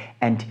way,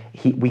 and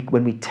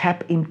when we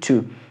tap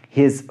into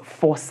his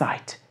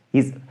foresight,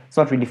 it's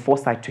not really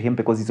foresight to him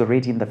because he's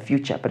already in the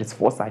future, but it's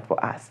foresight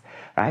for us,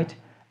 right?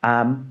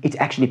 It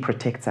actually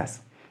protects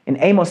us. In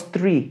Amos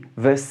 3,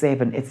 verse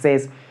 7, it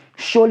says,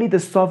 surely the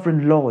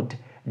sovereign Lord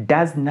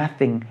does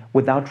nothing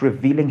without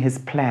revealing his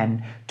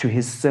plan to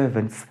his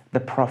servants, the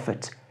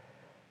prophets.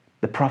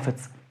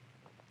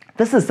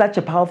 This is such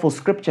a powerful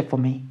scripture for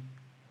me.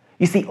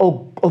 You see,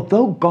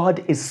 although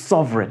God is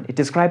sovereign, it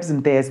describes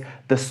him there as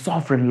the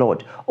sovereign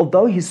Lord.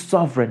 Although he's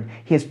sovereign,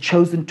 he has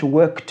chosen to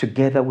work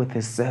together with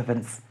his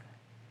servants.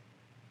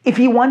 If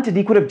he wanted,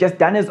 he could have just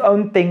done his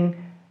own thing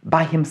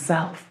by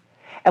himself.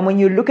 And when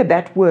you look at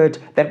that word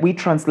that we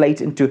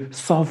translate into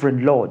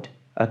sovereign Lord,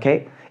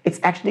 okay, it's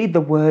actually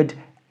the word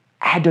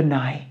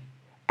Adonai,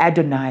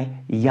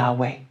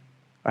 Yahweh,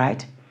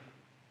 right?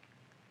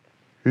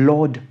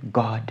 Lord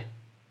God.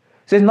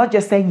 So it's not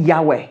just saying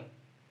Yahweh.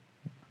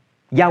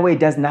 Yahweh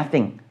does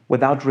nothing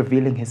without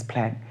revealing his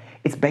plan.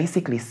 It's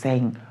basically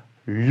saying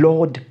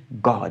Lord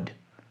God,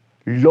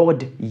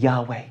 Lord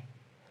Yahweh,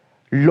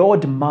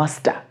 Lord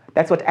Master.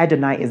 That's what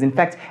Adonai is. In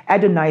fact,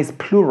 Adonai is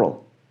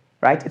plural,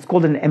 right? It's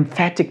called an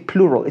emphatic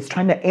plural. It's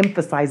trying to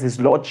emphasize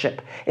his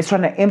lordship. It's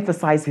trying to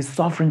emphasize his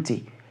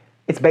sovereignty.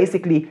 It's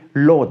basically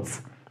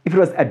lords. If it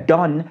was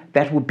Adon,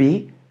 that would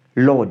be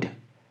Lord.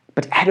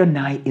 But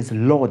Adonai is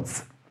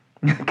lords,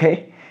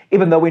 okay?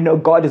 Even though we know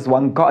God is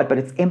one God, but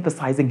it's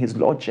emphasizing his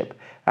lordship,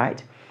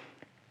 right?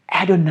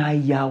 Adonai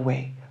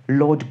Yahweh,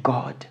 Lord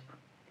God,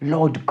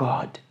 Lord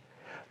God.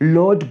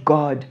 Lord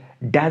God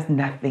does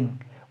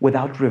nothing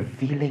without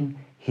revealing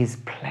his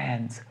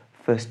plans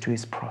first to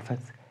his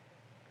prophets.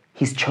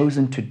 He's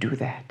chosen to do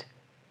that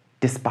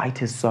despite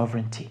his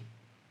sovereignty.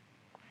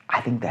 I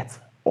think that's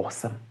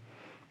awesome.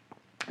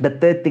 The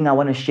third thing I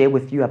want to share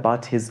with you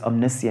about his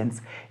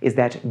omniscience is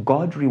that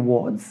God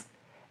rewards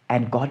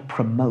and God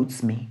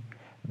promotes me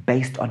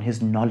based on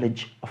his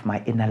knowledge of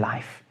my inner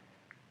life.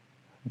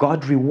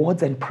 God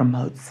rewards and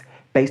promotes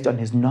based on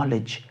his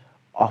knowledge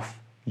of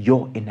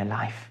your inner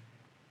life.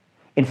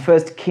 In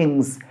 1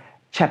 Kings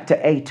chapter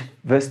 8,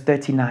 verse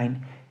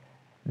 39,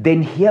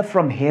 then hear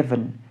from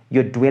heaven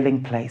your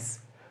dwelling place.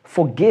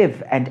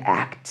 Forgive and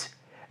act.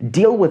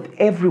 Deal with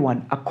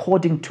everyone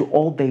according to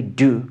all they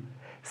do,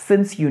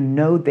 since you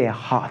know their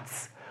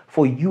hearts,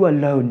 for you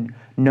alone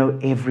know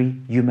every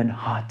human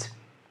heart.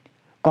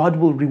 God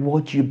will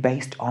reward you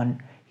based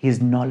on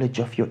his knowledge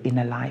of your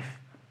inner life.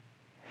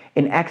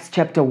 In Acts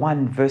chapter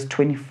 1, verse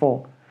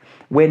 24,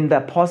 when the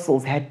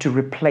apostles had to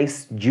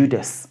replace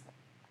Judas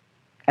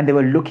and they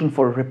were looking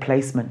for a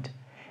replacement,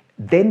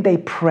 then they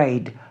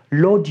prayed,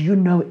 Lord, you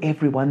know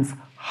everyone's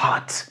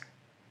heart.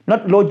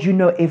 Not, Lord, you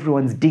know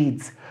everyone's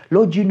deeds.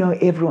 Lord, you know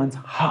everyone's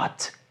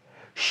heart.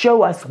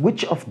 Show us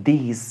which of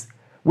these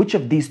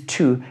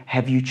two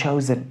have you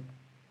chosen?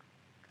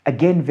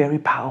 Again, very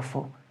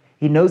powerful.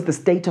 He knows the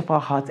state of our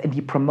hearts and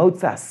he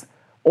promotes us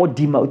or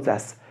demotes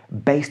us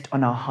based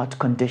on our heart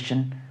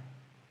condition.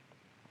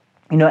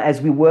 You know,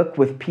 as we work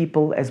with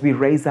people, as we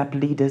raise up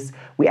leaders,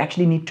 we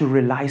actually need to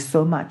rely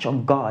so much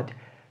on God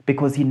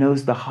because he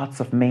knows the hearts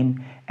of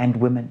men and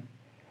women.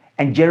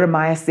 And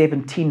Jeremiah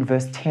 17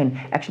 verse 10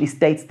 actually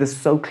states this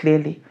so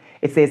clearly.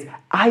 It says,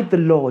 I, the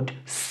Lord,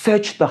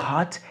 search the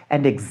heart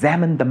and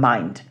examine the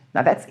mind.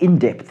 Now that's in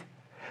depth.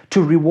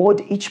 To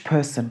reward each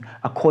person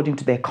according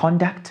to their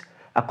conduct,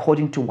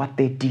 according to what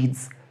their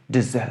deeds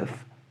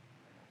deserve.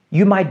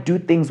 You might do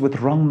things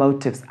with wrong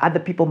motives. Other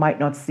people might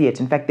not see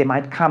it. In fact, they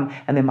might come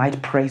and they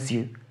might praise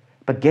you.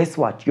 But guess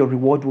what? Your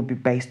reward will be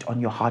based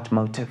on your heart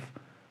motive,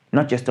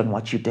 not just on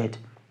what you did.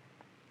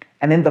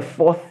 And then the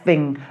fourth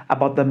thing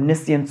about the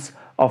omniscience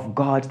of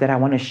God that I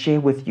want to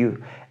share with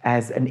you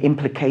as an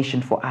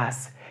implication for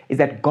us is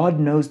that God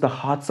knows the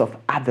hearts of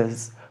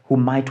others who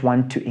might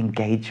want to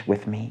engage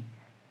with me.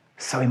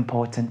 So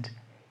important.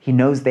 He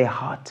knows their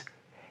heart.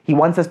 He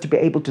wants us to be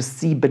able to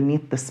see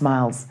beneath the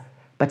smiles,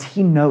 but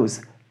he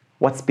knows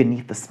what's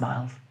beneath the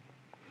smiles.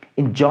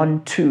 In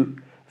John 2,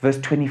 verse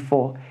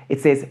 24, it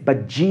says,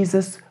 but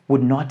Jesus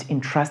would not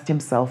entrust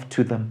himself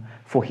to them,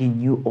 for he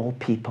knew all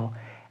people.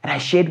 And I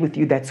shared with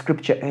you that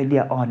scripture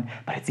earlier on,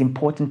 but it's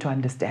important to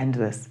understand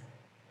this.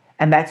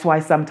 And that's why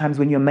sometimes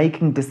when you're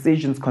making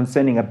decisions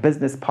concerning a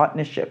business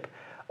partnership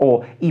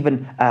or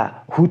even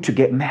who to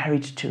get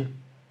married to,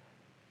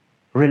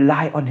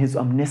 rely on his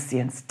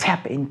omniscience,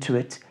 tap into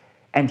it,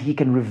 and he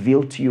can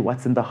reveal to you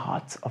what's in the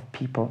hearts of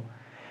people.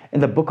 In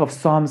the book of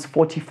Psalms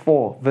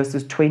 44,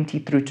 verses 20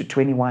 through to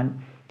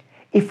 21,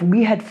 if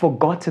we had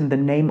forgotten the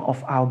name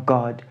of our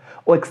God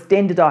or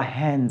extended our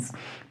hands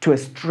to a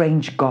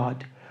strange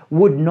God,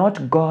 would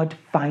not God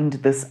find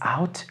this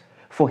out?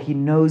 For he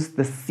knows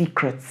the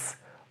secrets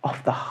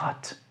of the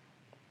heart.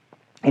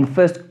 In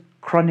 1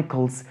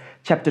 Chronicles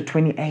chapter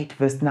 28,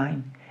 verse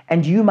 9,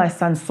 and you, my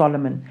son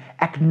Solomon,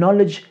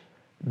 acknowledge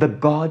the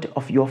God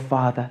of your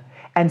father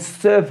and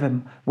serve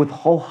him with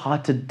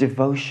wholehearted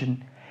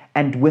devotion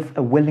and with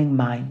a willing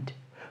mind.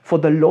 For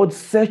the Lord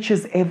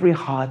searches every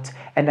heart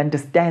and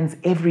understands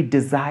every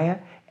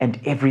desire and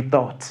every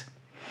thought.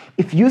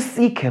 If you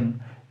seek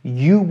him,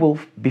 he will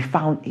be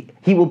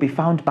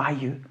found by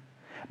you.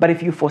 But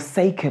if you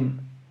forsake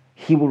him,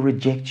 he will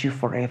reject you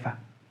forever.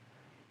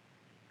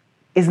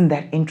 Isn't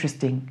that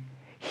interesting?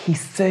 He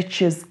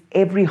searches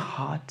every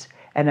heart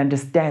and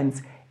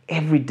understands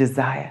every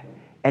desire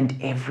and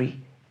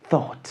every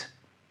thought.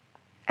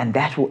 And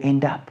that will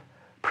end up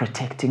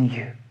protecting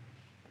you.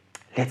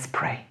 Let's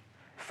pray.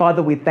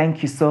 Father, we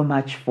thank you so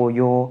much for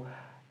your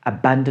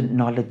abundant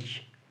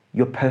knowledge,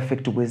 your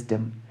perfect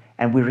wisdom,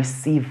 and we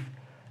receive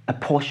a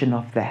portion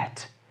of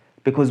that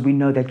because we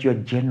know that you're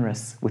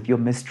generous with your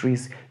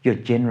mysteries, you're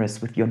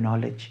generous with your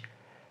knowledge.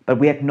 But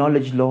we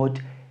acknowledge,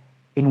 Lord,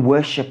 in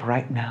worship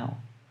right now,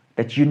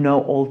 that you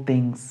know all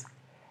things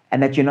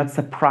and that you're not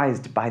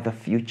surprised by the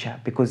future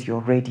because you're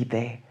already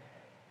there.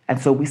 And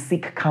so we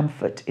seek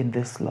comfort in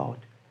this, Lord.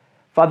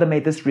 Father, may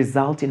this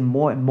result in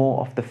more and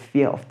more of the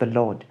fear of the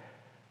Lord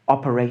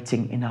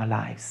operating in our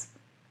lives.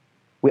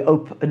 We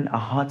open our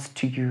hearts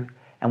to you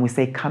and we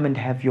say, come and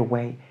have your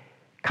way.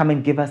 Come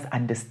and give us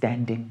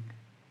understanding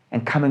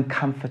and come and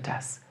comfort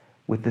us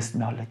with this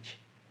knowledge.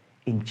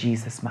 In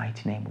Jesus'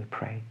 mighty name we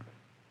pray.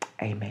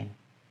 Amen.